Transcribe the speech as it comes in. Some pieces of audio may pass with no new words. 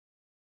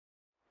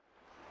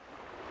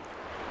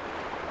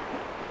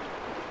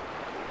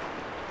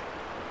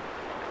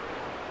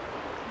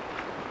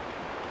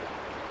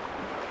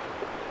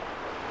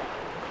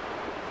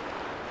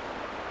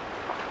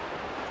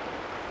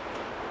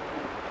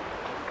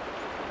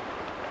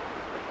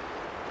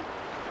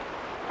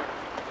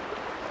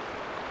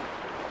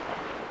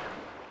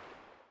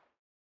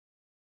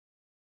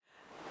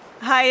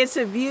Hi, it's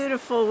a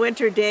beautiful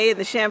winter day in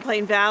the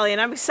Champlain Valley, and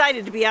I'm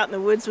excited to be out in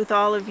the woods with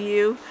all of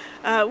you.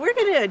 We're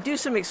going to do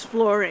some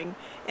exploring,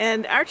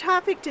 and our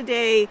topic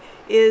today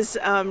is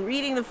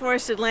reading the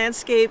forested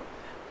landscape.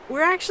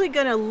 We're actually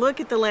going to look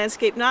at the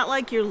landscape not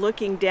like you're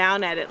looking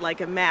down at it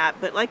like a map,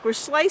 but like we're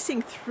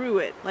slicing through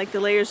it like the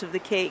layers of the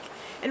cake,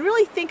 and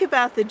really think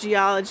about the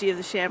geology of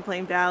the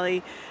Champlain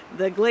Valley,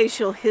 the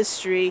glacial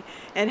history,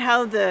 and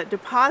how the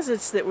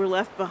deposits that were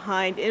left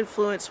behind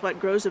influence what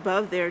grows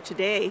above there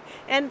today,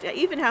 and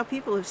even how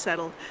people have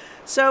settled.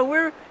 So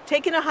we're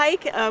taking a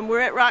hike.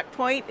 We're at Rock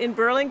Point in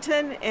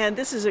Burlington, and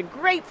this is a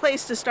great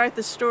place to start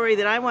the story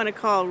that I want to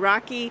call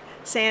rocky,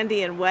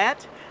 sandy, and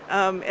wet.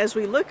 As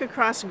we look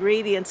across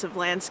gradients of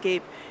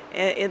landscape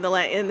in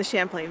the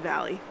Champlain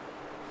Valley.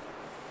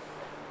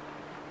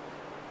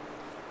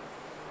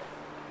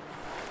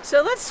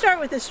 So let's start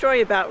with a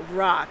story about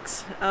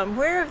rocks.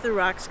 Where have the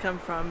rocks come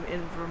from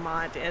in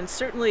Vermont, and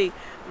certainly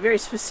very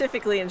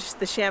specifically in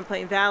the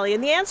Champlain Valley?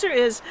 And the answer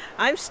is,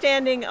 I'm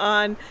standing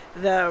on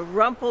the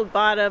rumpled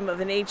bottom of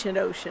an ancient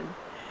ocean.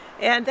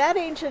 And that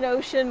ancient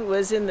ocean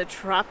was in the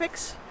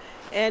tropics.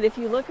 And if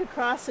you look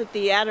across at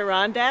the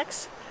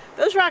Adirondacks,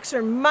 those rocks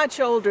are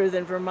much older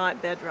than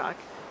Vermont bedrock.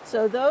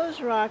 So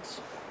those rocks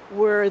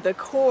were the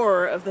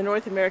core of the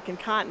North American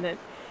continent,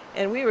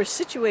 and we were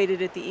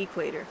situated at the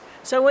equator.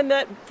 So when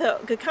the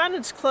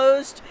continents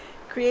closed,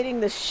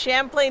 creating the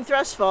Champlain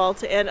thrust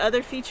fault and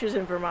other features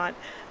in Vermont,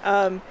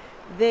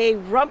 they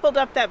rumpled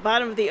up that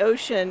bottom of the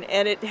ocean,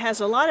 and it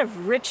has a lot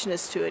of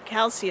richness to it,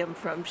 calcium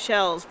from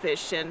shells,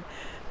 fish, and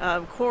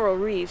coral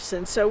reefs.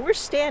 And so we're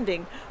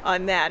standing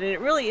on that, and it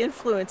really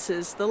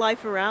influences the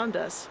life around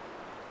us.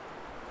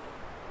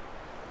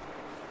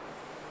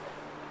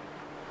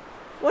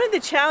 One of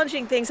the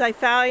challenging things I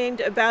find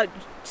about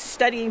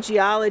studying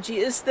geology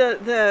is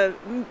the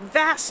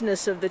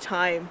vastness of the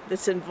time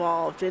that's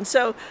involved. And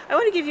so I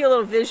want to give you a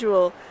little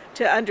visual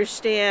to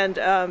understand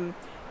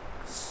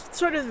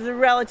sort of the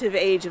relative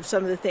age of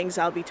some of the things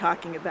I'll be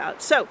talking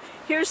about. So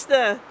here's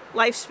the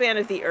lifespan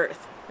of the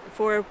Earth,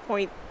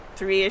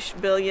 4.3-ish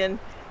billion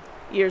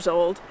years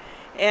old.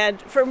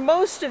 And for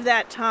most of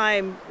that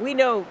time, we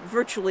know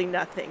virtually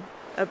nothing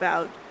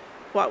about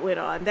what went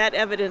on. That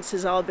evidence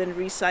has all been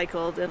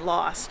recycled and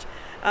lost.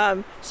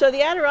 So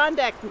the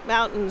Adirondack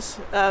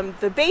Mountains,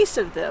 the base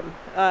of them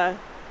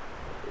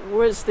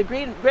was the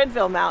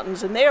Grenville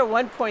Mountains, and they are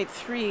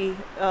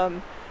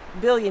 1.3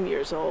 billion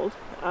years old.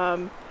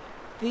 The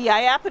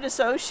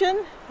Iapetus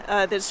Ocean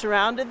that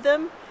surrounded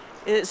them,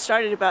 it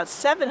started about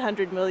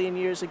 700 million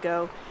years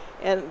ago,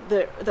 and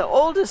the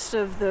oldest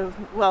of those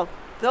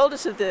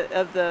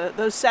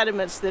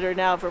sediments that are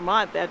now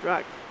Vermont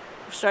bedrock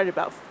started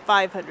about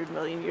 500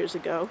 million years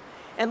ago.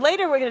 And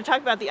later we're going to talk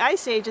about the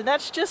Ice Age, and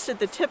that's just at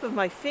the tip of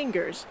my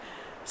fingers.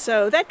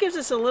 So that gives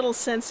us a little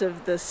sense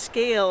of the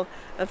scale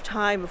of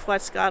time of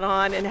what's gone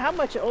on and how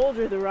much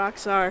older the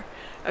rocks are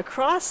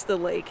across the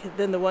lake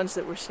than the ones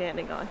that we're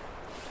standing on.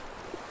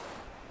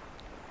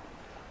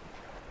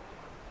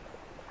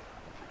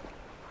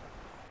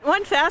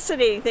 One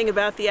fascinating thing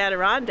about the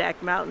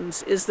Adirondack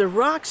Mountains is the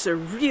rocks are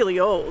really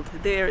old.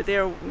 They're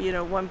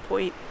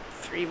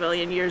 1.3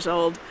 million years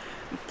old,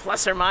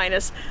 plus or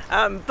minus,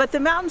 but the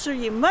mountains are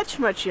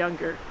much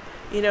younger,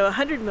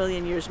 100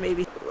 million years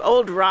maybe.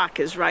 Old rock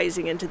is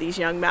rising into these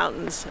young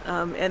mountains,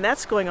 and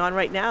that's going on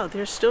right now.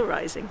 They're still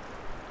rising.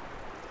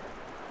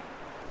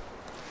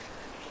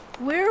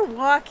 We're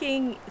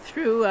walking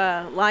through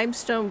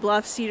Limestone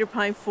Bluff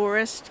Cedar-Pine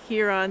Forest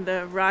here on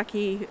the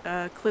rocky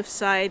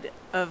cliffside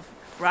of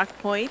Rock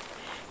Point,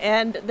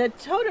 and the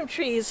totem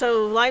tree,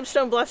 so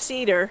Limestone Bluff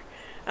cedar.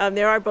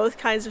 There are both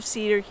kinds of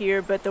cedar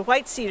here, but the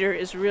white cedar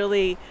is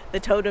really the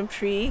totem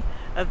tree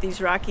of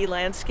these rocky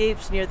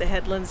landscapes near the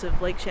headlands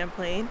of Lake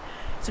Champlain.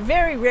 It's a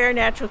very rare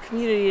natural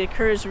community. It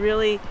occurs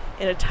really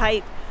in a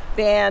tight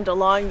band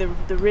along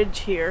the ridge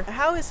here.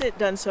 How has it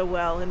done so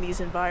well in these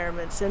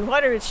environments, and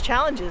what are its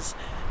challenges?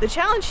 The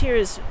challenge here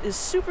is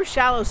super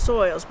shallow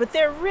soils, but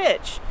they're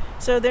rich,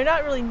 so they're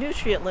not really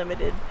nutrient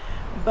limited,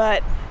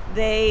 but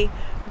they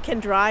can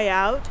dry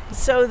out.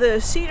 So the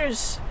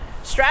cedar's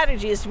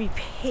strategy is to be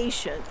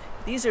patient.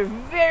 These are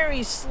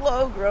very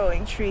slow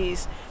growing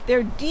trees.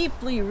 They're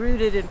deeply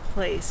rooted in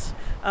place.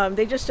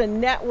 They're just a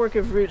network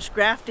of roots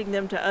grafting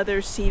them to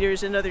other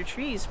cedars and other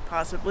trees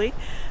possibly.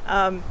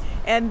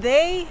 And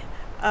they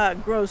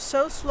grow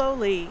so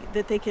slowly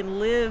that they can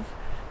live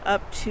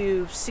up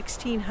to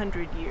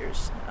 1,600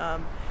 years.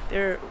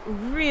 They're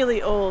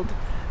really old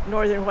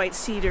northern white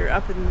cedar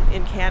up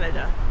in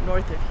Canada,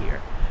 north of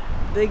here.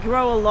 They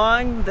grow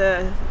along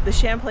the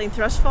Champlain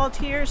thrust fault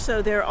here,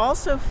 so they're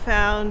also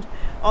found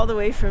all the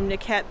way from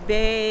Niquette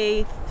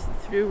Bay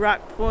through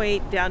Rock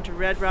Point down to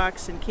Red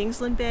Rocks and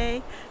Kingsland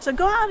Bay. So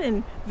go out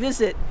and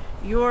visit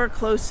your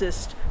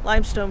closest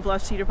Limestone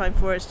Bluff Cedar-Pine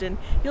Forest, and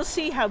you'll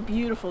see how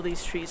beautiful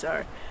these trees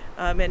are,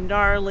 and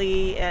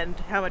gnarly, and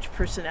how much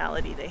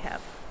personality they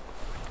have.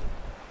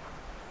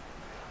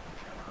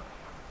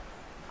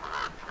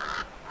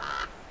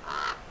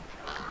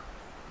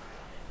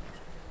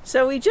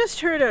 So we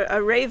just heard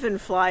a raven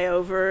fly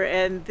over,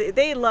 and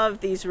they love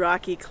these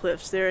rocky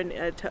cliffs. They're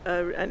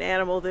an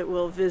animal that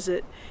will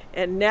visit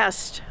and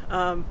nest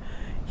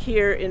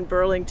here in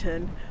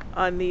Burlington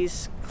on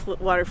these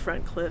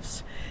waterfront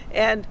cliffs.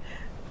 And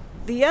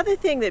the other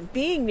thing that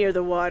being near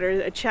the water,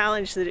 a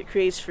challenge that it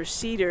creates for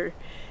cedar,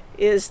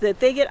 is that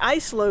they get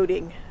ice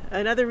loading.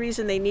 Another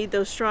reason they need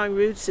those strong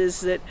roots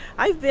is that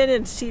I've been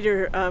in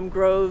cedar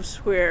groves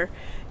where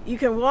you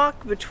can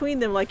walk between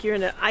them like you're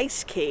in an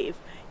ice cave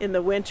in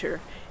the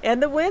winter,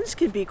 and the winds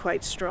can be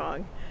quite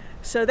strong.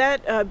 So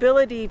that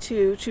ability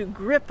to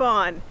grip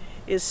on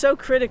is so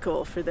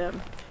critical for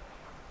them.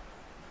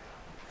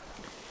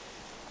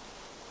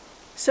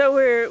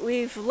 So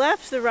we've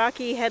left the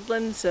rocky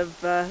headlands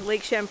of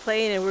Lake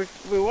Champlain, and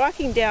we're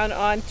walking down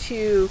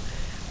onto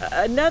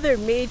another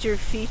major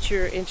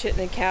feature in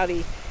Chittenden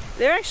County.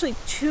 There are actually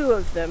two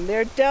of them.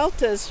 They're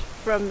deltas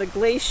from the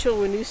glacial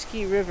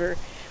Winooski River.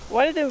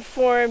 One of them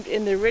formed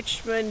in the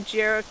Richmond,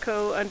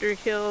 Jericho,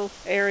 Underhill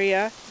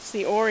area. It's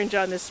the orange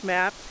on this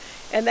map.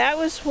 And that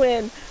was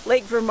when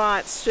Lake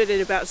Vermont stood at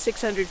about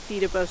 600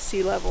 feet above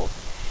sea level.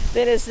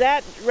 Then as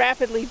that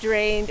rapidly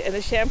drained and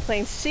the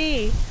Champlain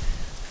Sea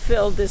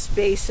filled this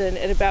basin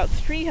at about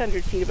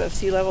 300 feet above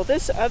sea level,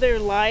 this other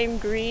lime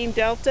green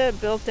delta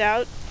built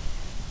out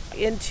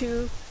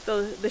into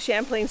the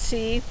Champlain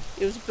Sea.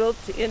 It was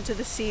built into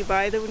the sea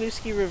by the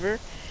Winooski River.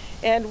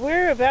 And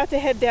we're about to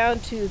head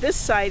down to this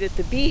site at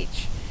the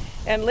beach,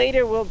 and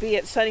later we'll be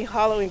at Sunny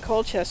Hollow in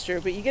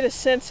Colchester, but you get a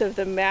sense of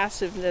the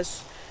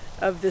massiveness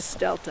of this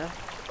delta.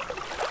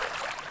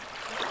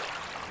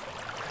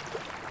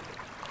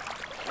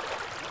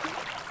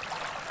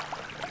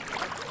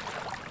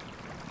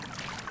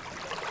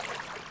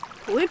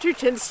 Winter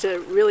tends to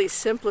really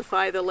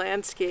simplify the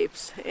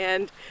landscapes,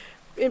 and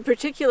in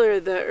particular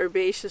the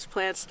herbaceous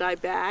plants die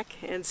back,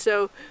 and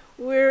so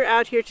we're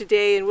out here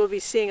today and we'll be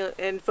seeing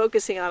and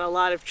focusing on a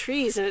lot of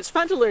trees. And it's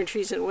fun to learn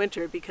trees in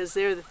winter because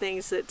they're the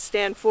things that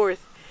stand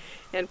forth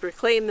and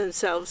proclaim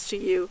themselves to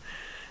you.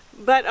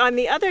 But on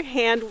the other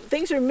hand,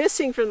 things are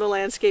missing from the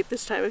landscape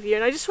this time of year.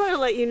 And I just want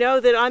to let you know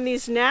that on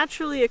these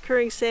naturally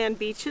occurring sand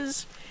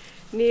beaches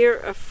near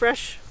a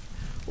fresh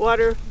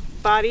water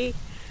body,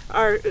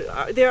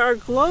 there are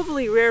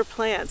globally rare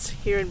plants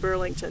here in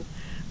Burlington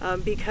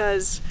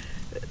because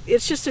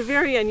it's just a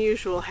very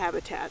unusual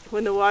habitat.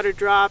 When the water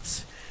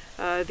drops,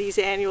 these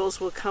annuals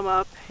will come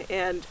up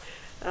and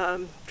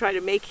try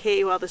to make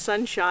hay while the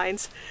sun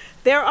shines.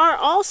 There are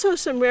also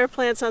some rare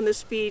plants on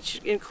this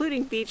beach,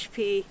 including beach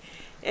pea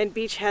and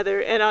beach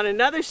heather, and on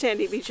another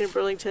sandy beach in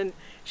Burlington,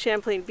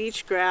 Champlain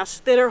beach grass,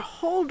 that are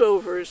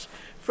holdovers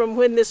from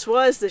when this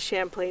was the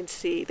Champlain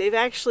Sea. They've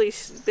actually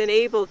been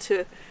able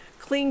to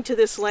cling to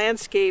this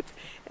landscape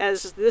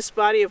as this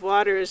body of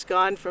water has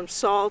gone from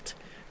salt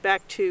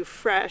back to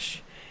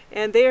fresh,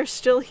 and they are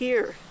still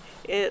here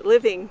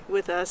living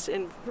with us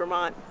in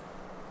Vermont.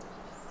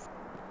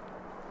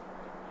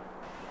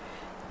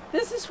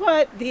 This is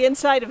what the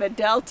inside of a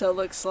delta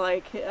looks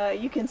like.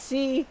 You can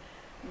see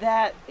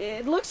that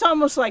it looks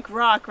almost like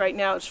rock right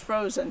now. It's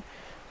frozen,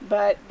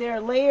 but there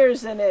are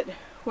layers in it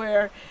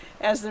where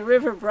as the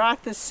river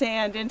brought the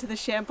sand into the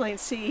Champlain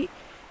Sea,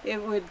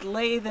 it would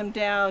lay them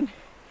down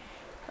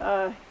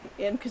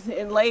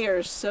in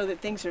layers so that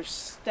things are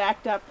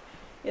stacked up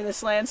in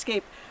this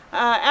landscape.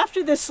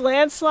 After this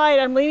landslide,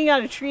 I'm leaning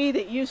on a tree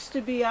that used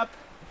to be up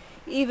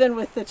even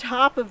with the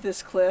top of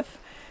this cliff,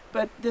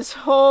 but this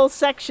whole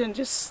section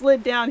just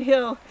slid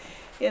downhill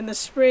in the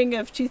spring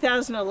of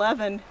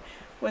 2011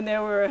 when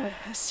there were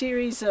a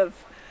series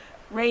of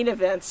rain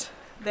events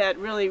that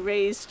really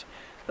raised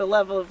the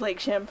level of Lake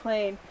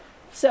Champlain.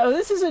 So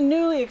this is a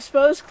newly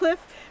exposed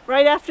cliff.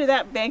 Right after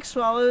that, bank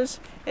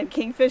swallows and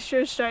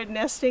kingfishers started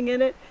nesting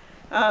in it.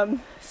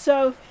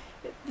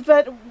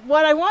 But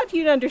what I want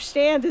you to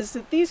understand is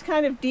that these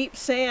kind of deep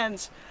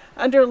sands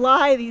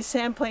underlie these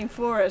sandplain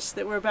forests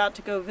that we're about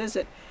to go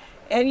visit.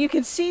 And you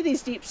can see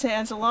these deep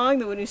sands along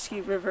the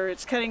Winooski River.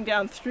 It's cutting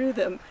down through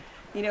them,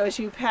 you know, as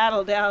you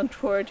paddle down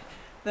toward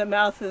the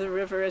mouth of the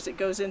river as it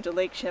goes into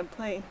Lake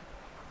Champlain.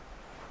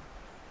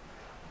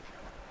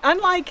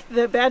 Unlike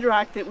the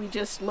bedrock that we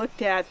just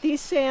looked at, these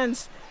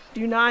sands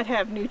do not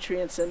have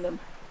nutrients in them.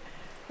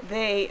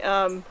 They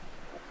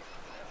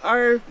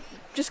are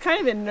just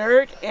kind of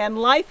inert, and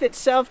life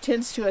itself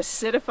tends to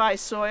acidify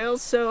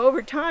soils, so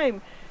over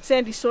time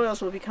sandy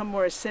soils will become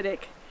more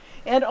acidic.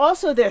 And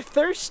also they're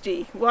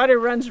thirsty. Water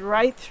runs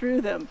right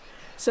through them,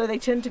 so they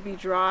tend to be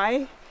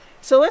dry.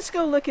 So let's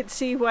go look and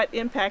see what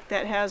impact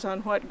that has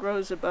on what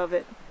grows above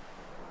it.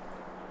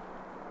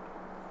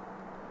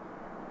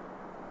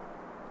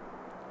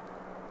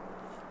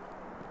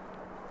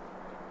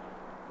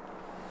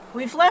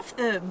 We've left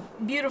the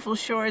beautiful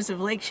shores of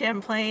Lake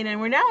Champlain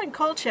and we're now in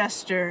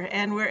Colchester,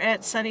 and we're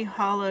at Sunny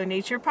Hollow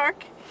Nature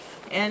Park,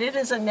 and it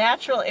is a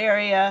natural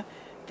area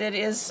that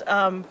is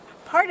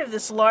part of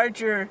this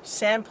larger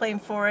sandplain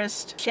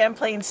forest,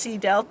 Champlain Sea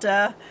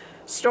Delta,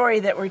 story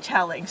that we're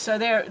telling. So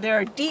there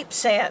are deep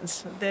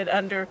sands that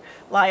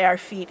underlie our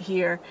feet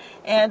here.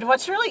 And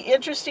what's really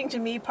interesting to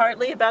me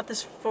partly about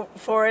this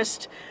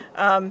forest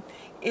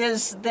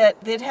is that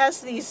it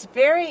has these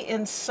very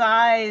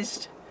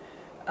incised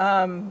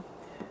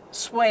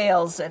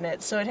swales in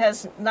it. So it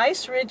has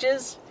nice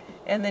ridges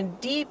and then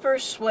deeper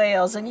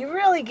swales, and you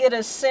really get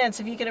a sense,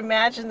 if you can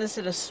imagine this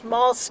at a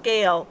small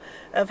scale,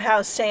 of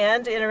how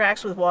sand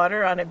interacts with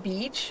water on a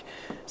beach.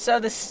 So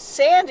the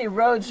sand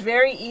erodes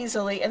very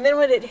easily, and then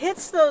when it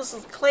hits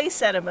those clay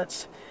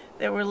sediments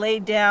that were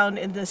laid down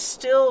in the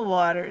still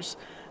waters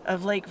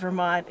of Lake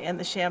Vermont and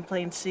the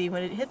Champlain Sea,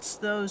 when it hits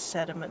those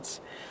sediments,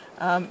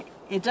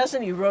 it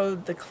doesn't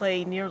erode the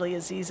clay nearly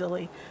as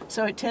easily,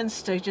 so it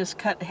tends to just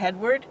cut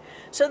headward.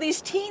 So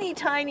these teeny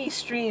tiny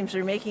streams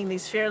are making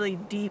these fairly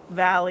deep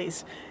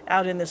valleys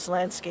out in this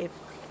landscape.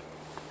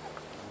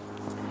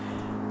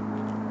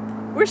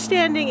 We're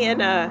standing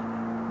in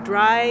a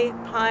Dry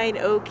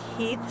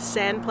Pine-Oak-Heath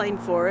Sandplain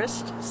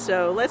Forest,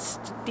 so let's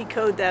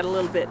decode that a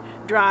little bit.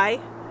 Dry,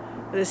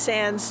 the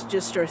sands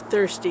just are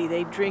thirsty.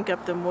 They drink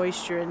up the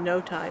moisture in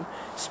no time,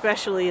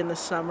 especially in the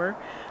summer.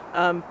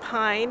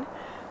 Pine.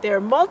 There are a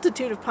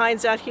multitude of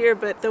pines out here,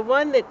 but the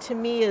one that to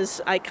me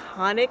is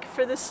iconic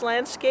for this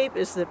landscape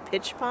is the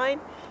pitch pine,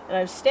 and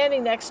I'm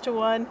standing next to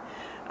one.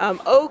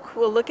 Oak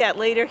we'll look at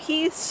later.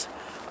 Heaths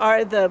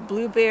are the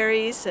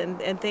blueberries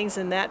and things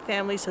in that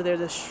family, so they're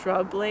the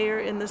shrub layer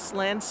in this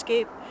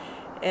landscape.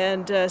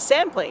 And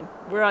sandplain,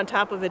 we're on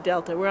top of a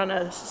delta. We're on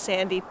a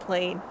sandy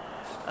plain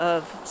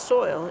of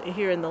soil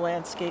here in the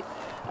landscape.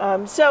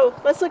 So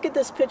let's look at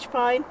this pitch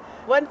pine.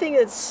 One thing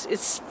it's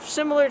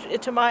similar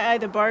to my eye,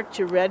 the bark,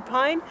 to red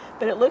pine,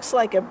 but it looks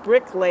like a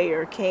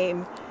bricklayer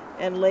came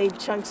and laid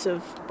chunks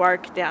of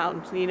bark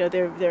down. You know,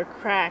 they're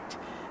cracked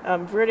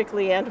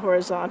vertically and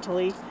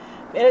horizontally.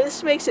 And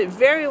this makes it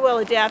very well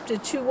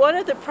adapted to one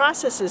of the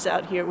processes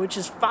out here, which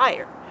is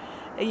fire.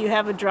 You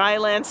have a dry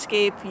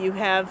landscape, you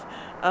have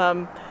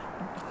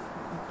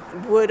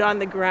wood on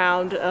the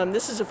ground.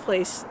 This is a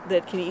place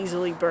that can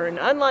easily burn,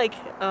 unlike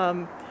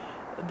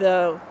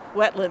the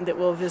wetland that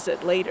we'll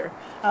visit later.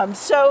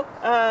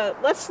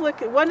 Let's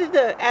look at one of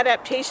the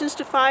adaptations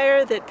to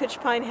fire that pitch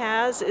pine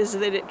has is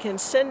that it can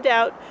send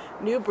out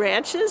new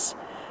branches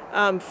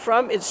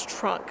from its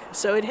trunk.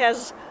 So it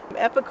has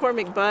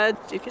epicormic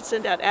buds. It can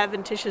send out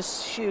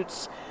adventitious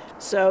shoots.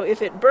 So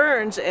if it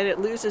burns and it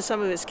loses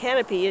some of its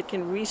canopy, it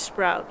can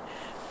resprout,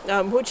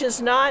 which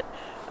is not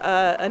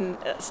a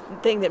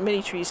thing that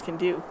many trees can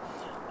do.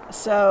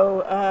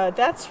 So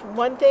that's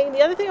one thing.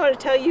 The other thing I want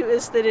to tell you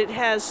is that it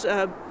has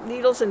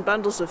needles in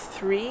bundles of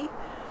 3.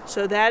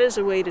 So that is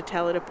a way to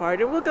tell it apart.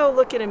 And we'll go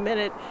look in a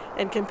minute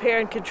and compare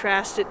and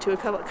contrast it to a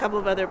couple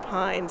of other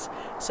pines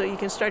so you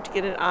can start to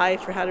get an eye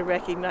for how to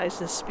recognize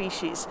the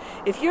species.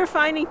 If you're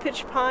finding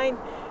pitch pine,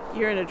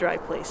 you're in a dry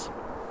place.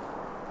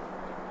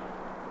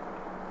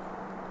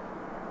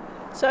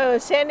 So I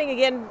was standing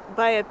again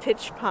by a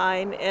pitch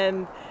pine,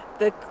 and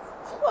the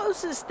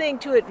closest thing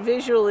to it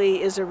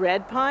visually is a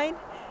red pine.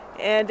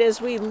 And as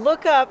we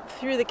look up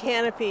through the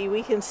canopy,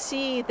 we can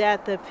see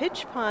that the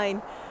pitch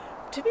pine,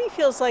 to me,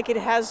 feels like it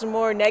has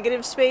more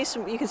negative space.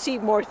 You can see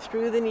more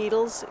through the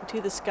needles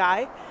to the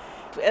sky.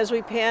 As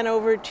we pan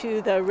over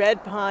to the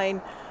red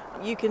pine,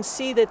 you can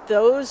see that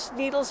those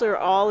needles are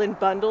all in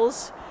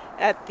bundles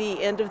at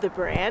the end of the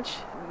branch.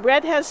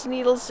 Red has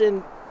needles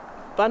in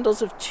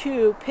bundles of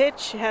 2.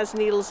 Pitch has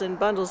needles in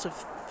bundles of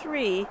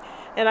 3.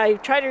 And I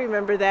try to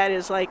remember that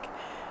as like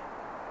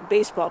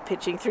baseball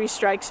pitching, 3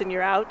 strikes and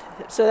you're out.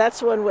 So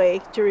that's one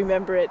way to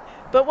remember it.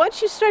 But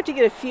once you start to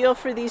get a feel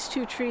for these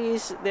 2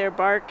 trees, their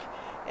bark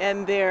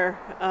and their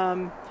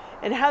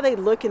and how they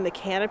look in the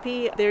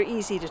canopy, they're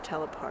easy to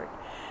tell apart.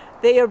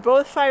 They are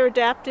both fire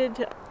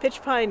adapted,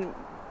 pitch pine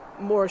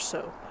more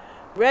so.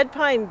 Red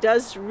pine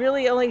does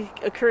really only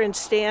occur in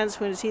stands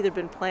when it's either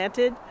been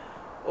planted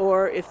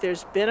or if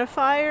there's been a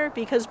fire,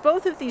 because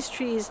both of these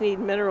trees need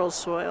mineral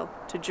soil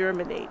to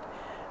germinate.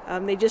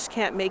 They just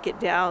can't make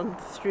it down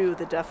through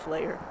the duff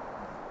layer.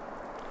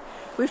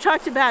 We've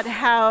talked about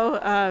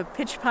how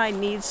pitch pine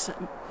needs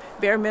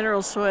bare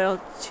mineral soil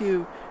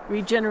to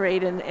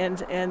regenerate,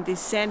 and these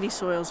sandy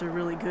soils are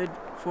really good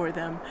for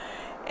them.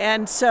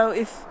 And so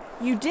if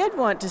you did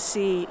want to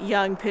see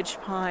young pitch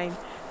pine,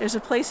 there's a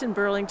place in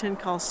Burlington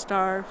called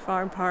Star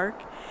Farm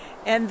Park.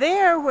 And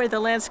there, where the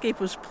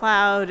landscape was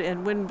plowed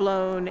and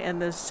windblown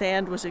and the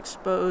sand was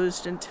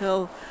exposed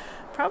until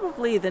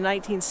probably the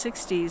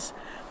 1960s,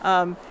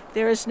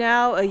 there is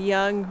now a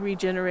young,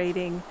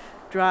 regenerating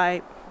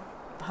Dry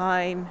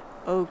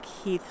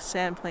Pine-Oak-Heath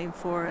Sandplain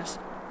Forest.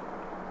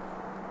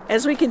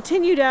 As we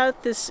continued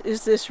out, this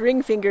is this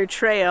ring finger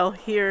trail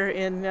here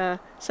in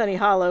Sunny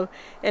Hollow,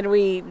 and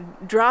we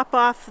drop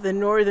off the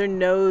northern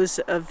nose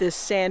of this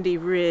sandy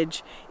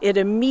ridge. It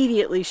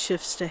immediately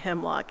shifts to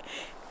hemlock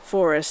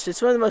forest.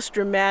 It's one of the most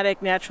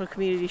dramatic natural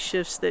community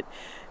shifts that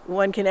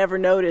one can ever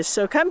notice.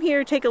 So come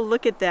here, take a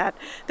look at that.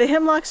 The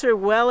hemlocks are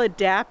well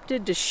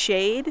adapted to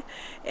shade,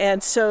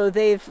 and so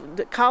they've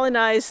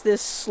colonized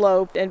this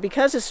slope, and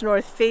because it's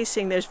north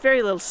facing, there's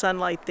very little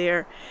sunlight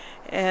there.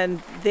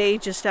 and they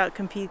just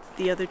outcompete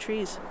the other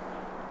trees.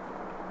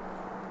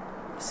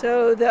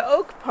 So the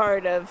oak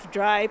part of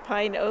Dry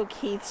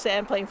Pine-Oak-Heath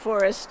Sandplain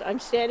Forest, I'm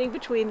standing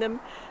between them.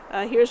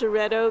 Here's a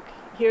red oak,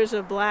 here's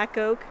a black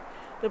oak.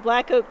 The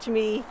black oak to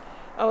me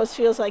almost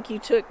feels like you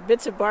took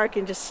bits of bark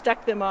and just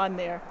stuck them on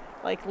there,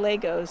 like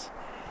Legos.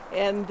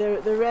 And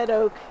the red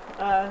oak,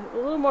 a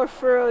little more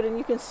furrowed, and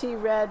you can see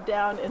red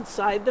down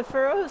inside the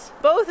furrows.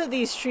 Both of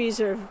these trees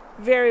are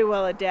very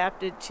well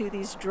adapted to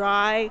these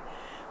dry,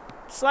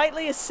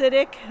 slightly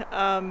acidic,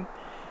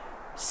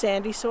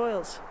 sandy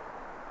soils.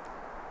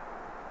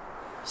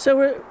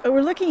 So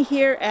we're looking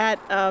here at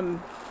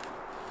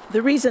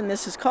the reason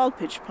this is called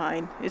pitch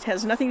pine. It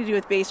has nothing to do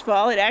with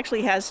baseball. It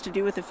actually has to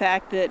do with the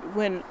fact that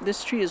when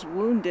this tree is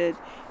wounded,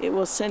 it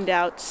will send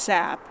out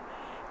sap.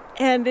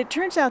 And it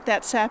turns out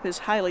that sap is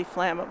highly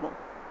flammable.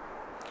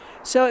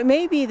 So it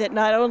may be that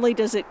not only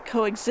does it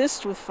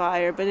coexist with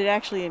fire, but it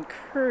actually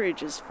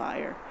encourages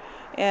fire.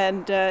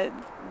 And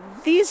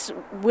these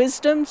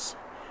wisdoms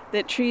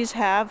that trees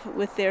have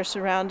with their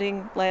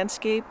surrounding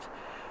landscape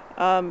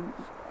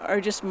are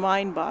just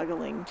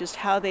mind-boggling, just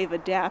how they've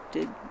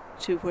adapted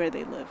to where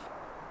they live.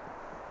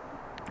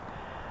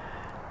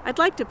 I'd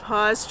like to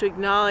pause to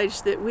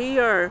acknowledge that we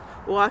are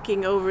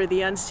walking over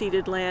the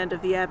unceded land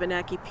of the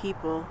Abenaki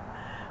people.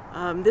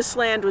 This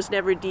land was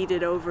never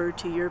deeded over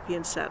to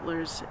European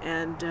settlers,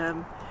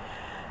 and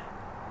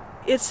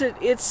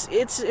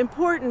it's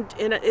important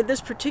in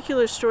this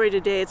particular story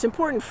today. It's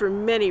important for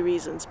many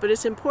reasons, but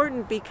it's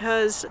important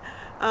because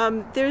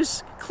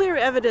there's clear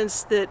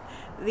evidence that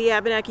the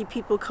Abenaki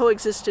people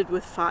coexisted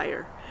with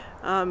fire.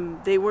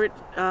 They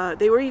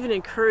were even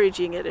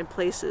encouraging it in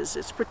places.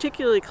 It's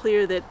particularly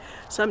clear that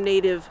some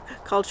native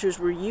cultures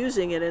were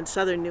using it in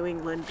southern New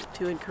England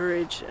to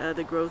encourage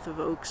the growth of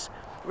oaks.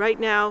 Right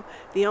now,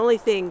 the only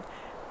thing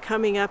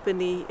coming up in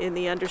the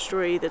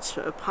understory that's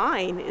a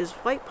pine is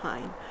white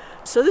pine.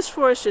 So this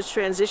forest is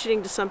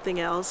transitioning to something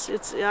else.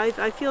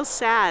 I feel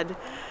sad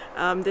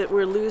that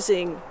we're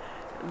losing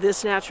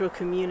this natural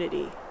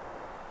community.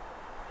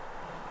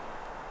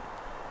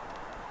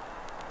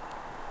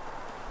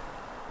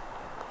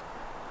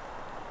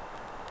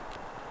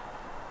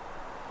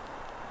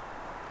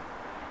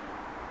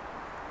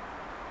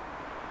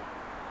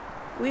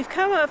 We've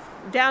come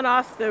down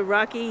off the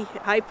rocky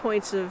high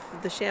points of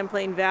the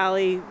Champlain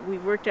Valley.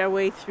 We've worked our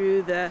way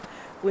through the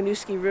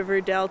Winooski River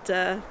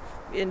Delta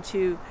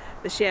into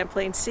the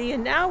Champlain Sea,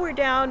 and now we're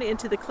down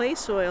into the clay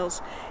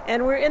soils,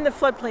 and we're in the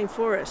Floodplain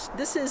Forest.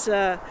 This is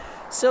a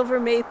silver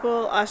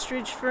maple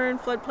ostrich fern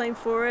floodplain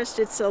forest.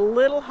 It's a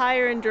little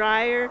higher and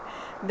drier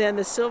than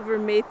the silver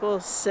maple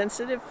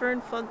sensitive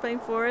fern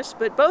floodplain forest,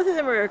 but both of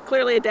them are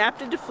clearly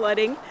adapted to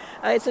flooding.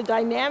 It's a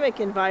dynamic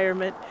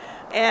environment.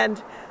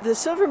 And the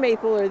silver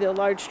maple are the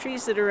large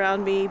trees that are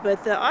around me,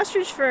 but the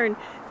ostrich fern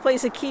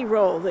plays a key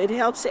role. It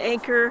helps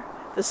anchor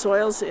the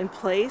soils in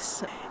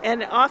place,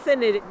 and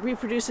often it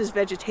reproduces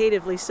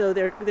vegetatively, so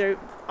they're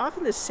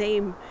often the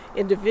same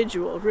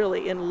individual,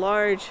 really, in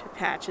large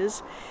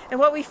patches. And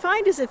what we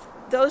find is if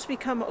those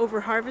become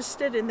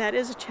over-harvested, and that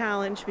is a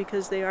challenge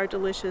because they are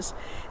delicious,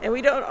 and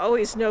we don't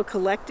always know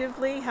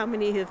collectively how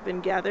many have been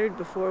gathered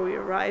before we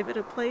arrive at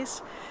a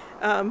place,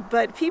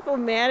 but people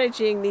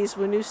managing these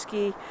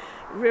Winooski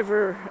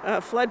River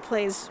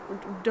floodplains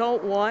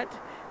don't want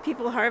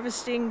people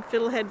harvesting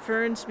fiddlehead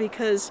ferns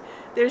because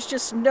there's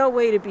just no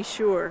way to be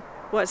sure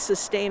what's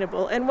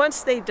sustainable. And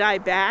once they die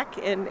back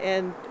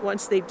and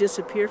once they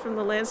disappear from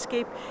the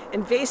landscape,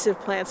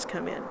 invasive plants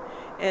come in,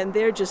 and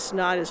they're just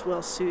not as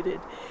well suited.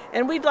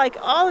 And we'd like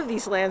all of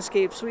these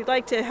landscapes, we'd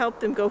like to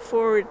help them go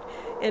forward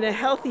in a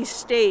healthy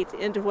state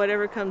into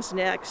whatever comes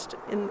next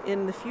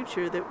in the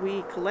future that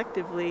we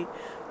collectively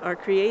are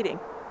creating.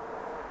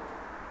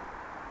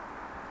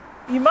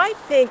 You might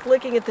think,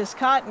 looking at this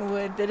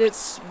cottonwood, that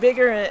it's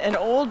bigger and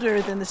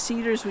older than the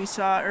cedars we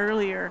saw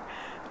earlier,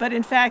 but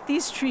in fact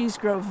these trees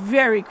grow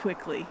very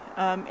quickly,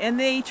 and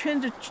they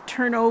tend to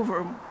turn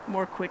over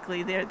more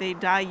quickly. They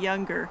die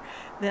younger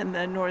than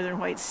the northern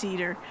white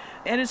cedar,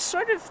 and it's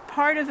sort of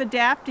part of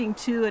adapting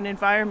to an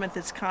environment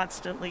that's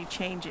constantly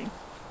changing.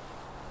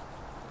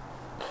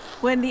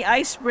 When the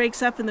ice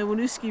breaks up in the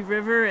Winooski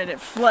River and it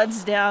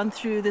floods down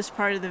through this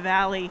part of the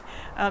valley,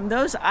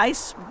 those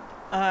ice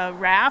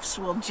rafts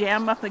will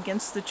jam up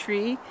against the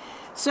tree.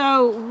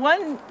 So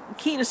one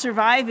key to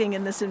surviving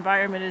in this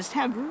environment is to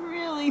have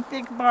really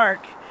thick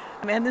bark,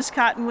 and this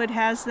cottonwood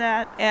has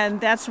that,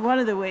 and that's one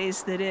of the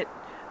ways that it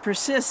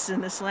persists in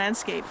this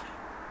landscape.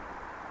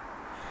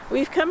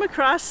 We've come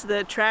across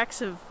the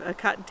tracks of a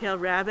cottontail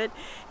rabbit,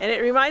 and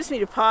it reminds me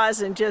to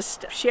pause and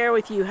just share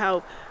with you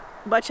how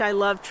much I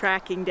love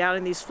tracking down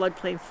in these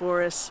floodplain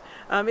forests.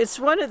 It's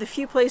one of the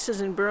few places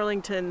in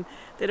Burlington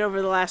that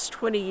over the last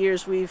 20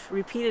 years we've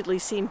repeatedly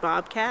seen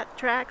bobcat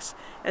tracks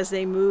as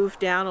they move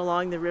down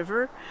along the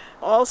river.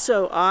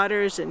 Also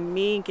otters and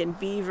mink and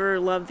beaver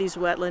love these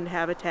wetland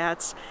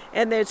habitats,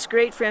 and it's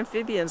great for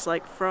amphibians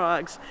like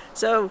frogs.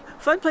 So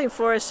floodplain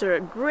forests are a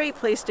great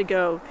place to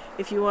go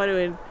if you want to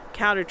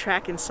encounter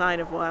track and sign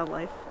of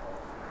wildlife.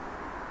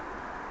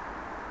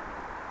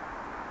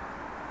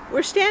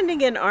 We're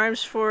standing in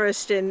Arms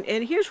Forest, and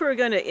here's where we're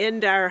going to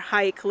end our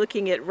hike,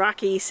 looking at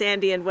rocky,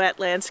 sandy, and wet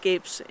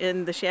landscapes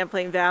in the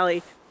Champlain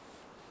Valley.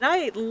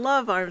 I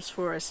love Arms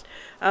Forest.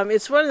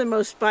 It's one of the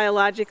most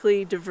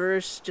biologically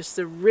diverse, just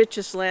the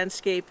richest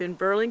landscape in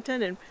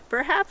Burlington and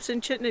perhaps in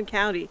Chittenden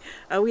County.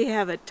 We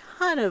have a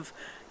ton of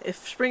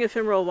spring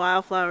ephemeral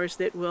wildflowers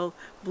that will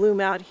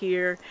bloom out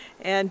here,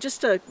 and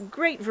just a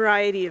great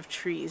variety of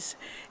trees.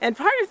 And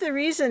part of the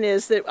reason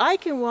is that I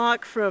can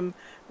walk from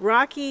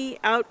rocky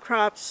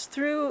outcrops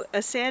through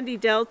a sandy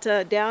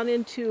delta down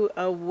into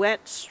a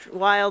wet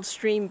wild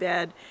stream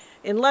bed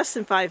in less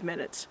than 5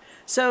 minutes.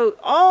 So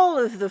all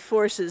of the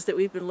forces that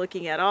we've been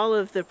looking at, all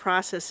of the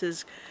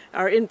processes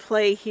are in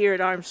play here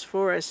at Arms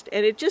Forest,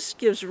 and it just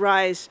gives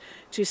rise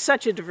to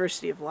such a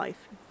diversity of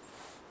life.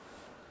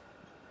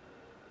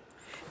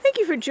 Thank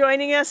you for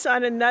joining us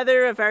on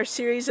another of our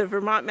series of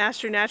Vermont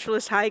Master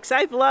Naturalist hikes.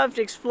 I've loved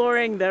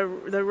exploring the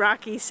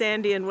rocky,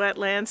 sandy, and wet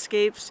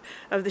landscapes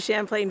of the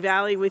Champlain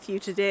Valley with you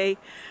today.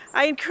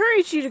 I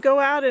encourage you to go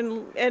out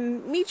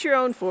and meet your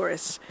own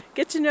forests.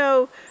 Get to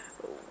know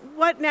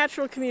what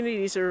natural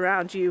communities are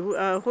around you.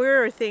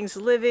 Where are things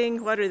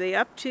living? What are they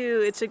up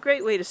to? It's a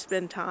great way to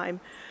spend time.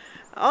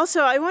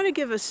 Also, I want to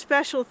give a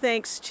special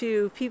thanks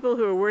to people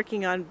who are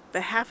working on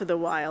behalf of the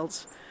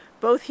wilds,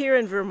 both here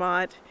in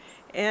Vermont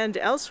and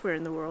elsewhere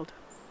in the world.